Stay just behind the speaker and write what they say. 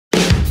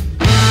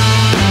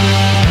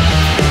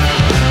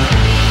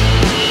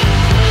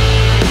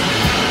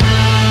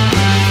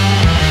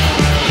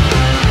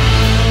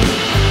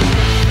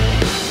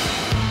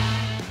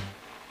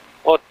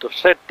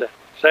7,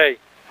 6,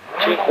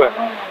 5,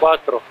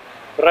 4,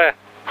 3,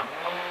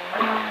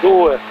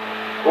 2,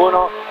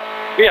 1,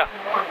 via.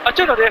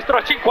 Accenno destro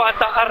a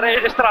 50,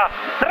 array destra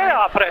 3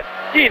 apre,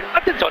 in,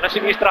 attenzione a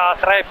sinistra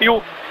 3 più,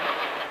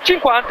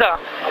 50,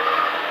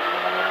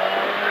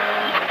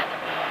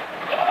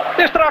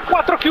 destra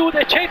 4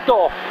 chiude,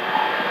 100,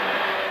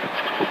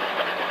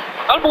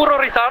 al muro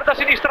ritarda a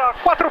sinistra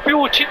 4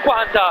 più,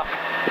 50,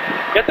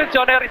 e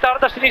attenzione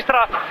ritarda a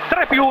sinistra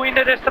 3 più, in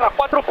destra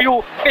 4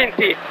 più,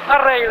 20,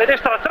 array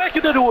destra 3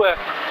 chiude 2,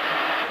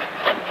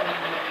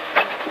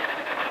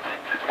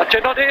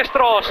 accenno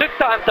destro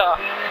 70,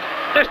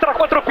 destra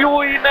 4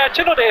 più, in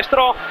accenno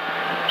destro,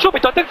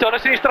 subito attenzione a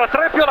sinistra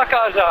 3 più alla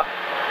casa,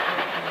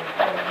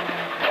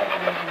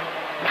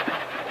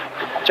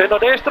 accenno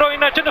destro,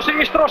 in accenno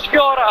sinistro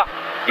sfiora,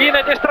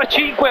 in destra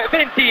 5,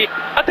 20,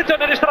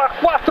 attenzione a destra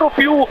 4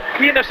 più,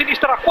 in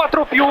sinistra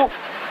 4 più,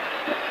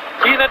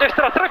 in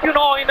destra 3 più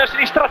no, in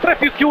sinistra 3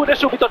 più chiude,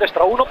 subito a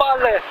destra 1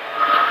 balle,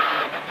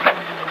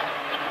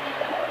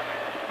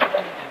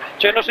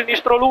 accenno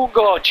sinistro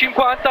lungo,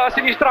 50, a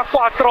sinistra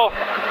 4,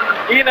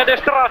 in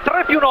destra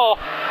 3 più no,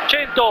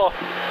 100,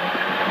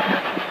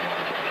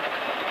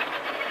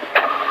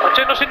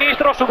 accenno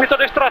sinistro, subito a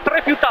destra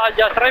 3 più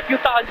taglia, 3 più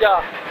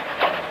taglia,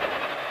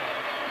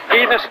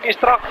 in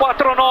sinistra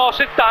 4 no,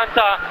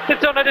 70,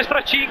 attenzione a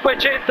destra 5,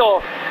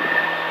 100,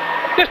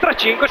 destra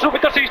 5,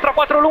 subito a sinistra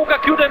 4 lunga,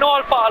 chiude no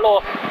al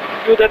palo,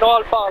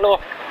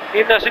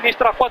 in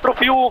sinistra 4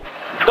 più,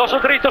 dosso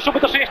dritto,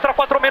 subito a sinistra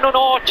 4 meno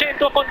no,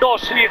 100 con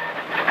dossi,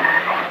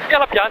 e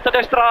alla pianta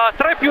destra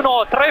 3 più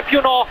no,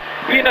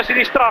 in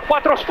sinistra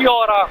 4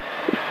 sfiora,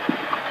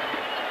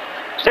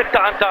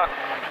 70,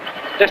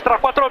 destra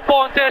 4 al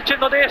ponte,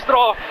 accenno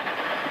destro,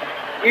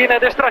 in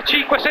destra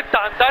 5,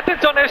 70,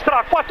 attenzione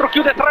destra 4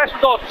 chiude 3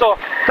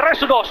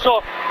 su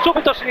dosso,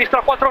 subito a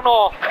sinistra 4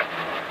 no,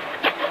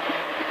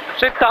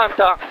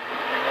 70,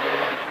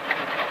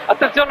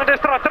 attenzione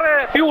destra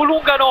 3 più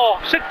lunga no,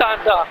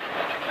 70,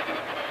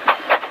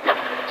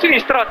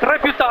 sinistra 3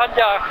 più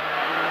taglia,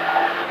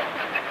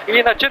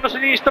 in accenno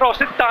sinistro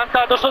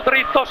 70, dosso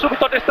dritto,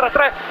 subito a destra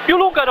 3 più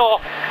lunga no,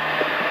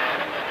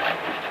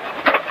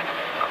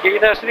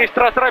 in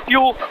sinistra 3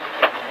 più,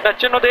 in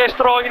accenno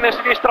destro, in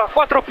sinistra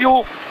 4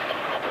 più,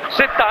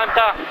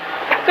 70,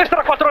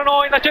 destra 4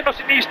 no, in accenno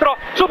sinistro,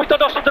 subito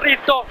dosso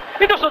dritto,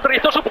 in dosso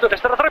dritto, subito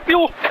destra 3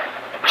 più,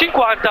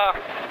 50,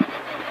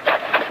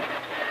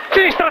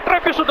 sinistra 3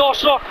 più su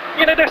dosso,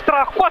 in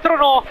destra 4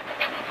 no,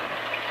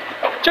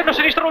 accenno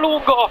sinistro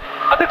lungo,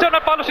 attenzione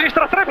al palo,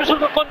 sinistra 3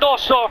 più con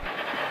dosso,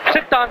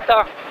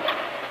 70,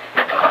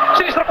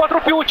 sinistra 4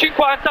 più,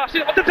 50,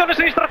 attenzione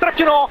sinistra 3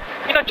 più no,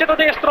 in accenno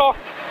destro,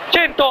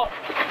 100,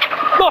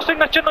 dosso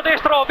in accenno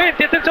destro,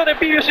 20, attenzione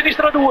bivio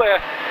sinistra 2,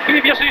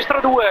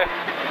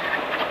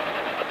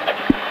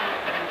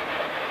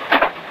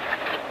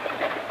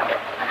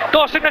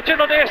 dosso in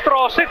accenno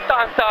destro,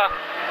 70,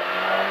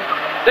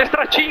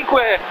 destra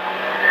 5,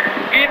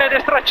 in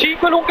destra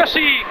 5, lunga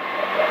sì,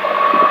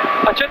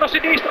 accenno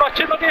sinistro,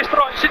 accenno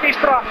destro, in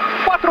sinistra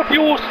 4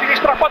 più,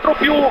 sinistra 4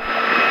 più,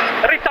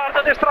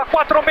 ritarda destra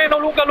 4 meno,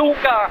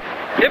 lunga,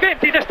 e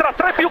 20, destra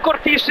 3 più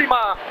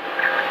cortissima,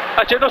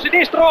 accenno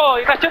sinistro,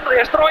 in accenno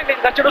destro, in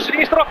accenno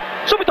sinistro,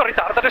 subito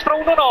ritarda, destra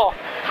 1 no,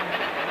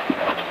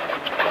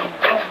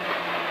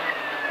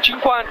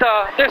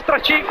 50,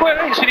 destra 5,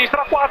 in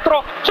sinistra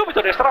 4,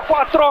 subito destra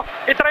 4,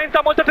 e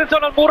 30, molta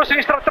attenzione al muro,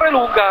 sinistra 3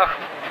 lunga,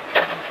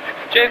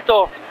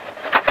 100,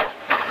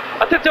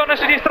 attenzione a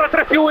sinistra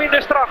 3 più, in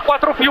destra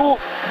 4 più,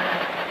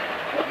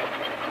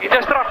 in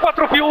destra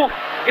 4 più,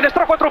 in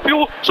destra 4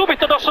 più,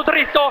 subito dosso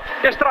dritto,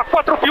 destra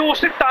 4 più,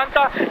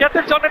 70, e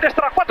attenzione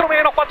destra 4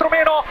 meno,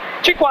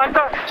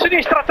 50,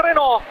 sinistra 3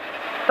 no,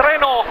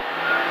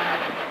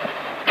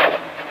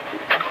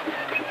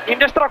 in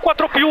destra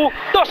 4 più,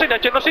 dosso in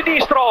accenno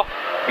sinistro,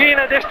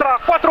 in destra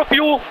 4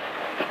 più,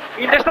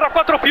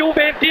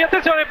 20,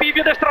 attenzione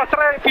bivio, destra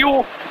 3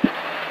 più,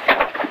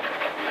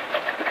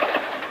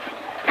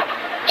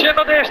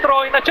 accenno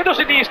destro, in accenno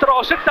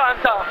sinistro,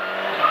 70,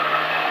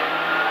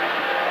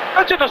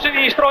 accenno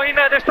sinistro,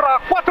 in destra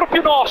 4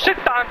 più no,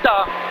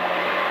 70,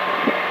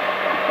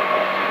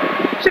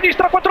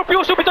 sinistra 4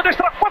 più, subito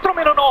destra 4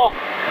 meno no,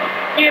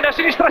 in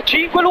sinistra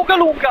 5,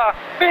 lunga,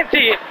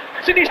 20,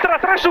 sinistra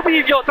 3 su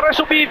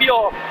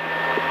bivio,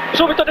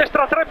 subito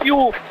destra 3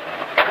 più,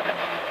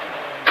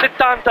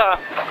 70,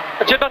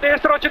 accenno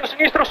destro, accenno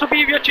sinistro su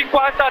bivio,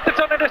 50,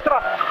 attenzione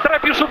destra 3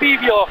 più su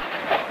bivio,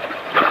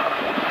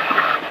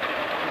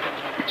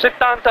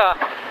 70,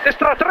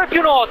 destra 3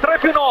 più no,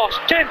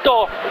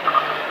 100,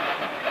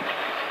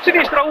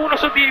 sinistra 1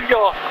 su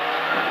bivio,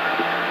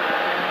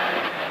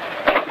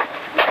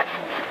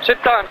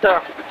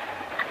 70,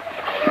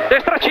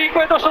 destra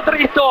 5, dosso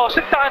dritto,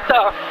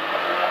 70,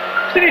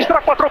 sinistra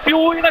 4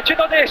 più, in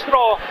accenno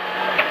destro,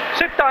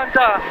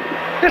 70,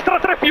 destra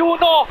 3 più,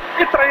 no,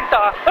 e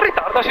 30,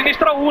 ritarda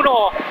sinistra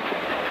 1,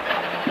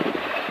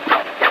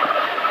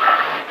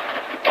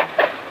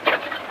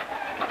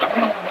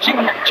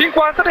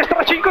 50,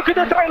 destra 5,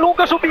 chiude 3,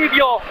 lunga su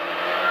bivio,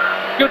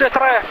 chiude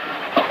 3,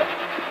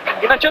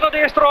 in accenno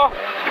destro,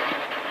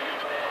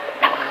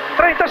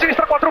 30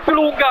 sinistra 4 più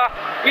lunga,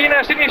 in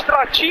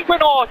sinistra 5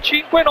 no,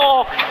 5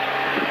 no,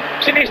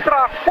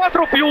 sinistra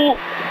 4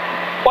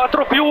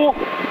 più,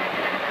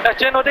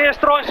 accenno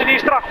destro, in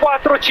sinistra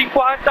 4,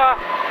 50,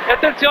 e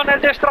attenzione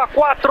destra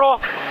 4,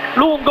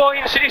 lungo,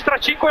 in sinistra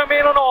 5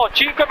 meno no,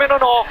 5 meno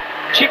no,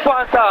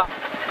 50,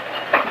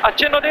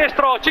 accenno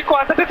destro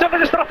 50, attenzione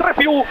destra 3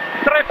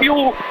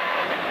 più,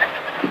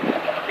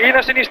 in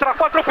sinistra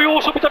 4 più,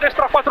 subito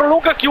destra 4,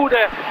 lunga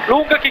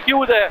chi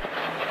chiude,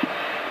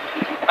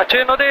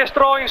 accenno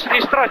destro, in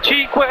sinistra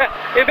 5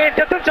 e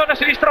 20, attenzione a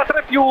sinistra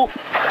 3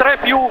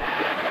 più,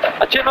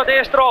 accenno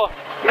destro,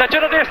 in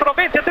accenno destro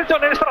 20,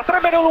 attenzione destra 3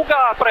 meno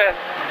lunga apre,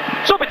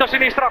 subito a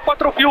sinistra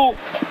 4 più,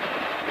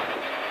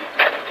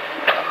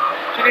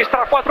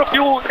 sinistra 4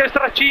 più,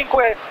 destra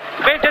 5,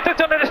 20,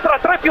 attenzione destra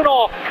 3 più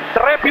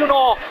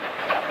no,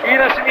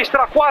 in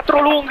sinistra 4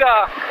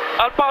 lunga,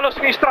 al palo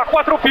sinistra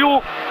 4 più,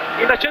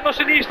 in accenno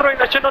sinistro,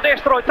 in accenno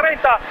destro e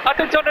 30,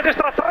 attenzione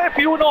destra 3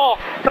 più no,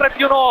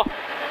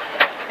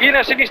 in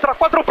sinistra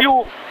 4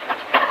 più,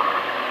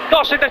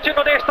 dosso in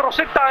accenno destro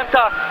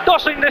 70,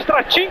 dosso in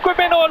destra 5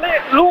 meno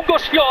lungo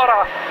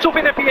sfiora, su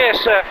fine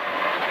PS.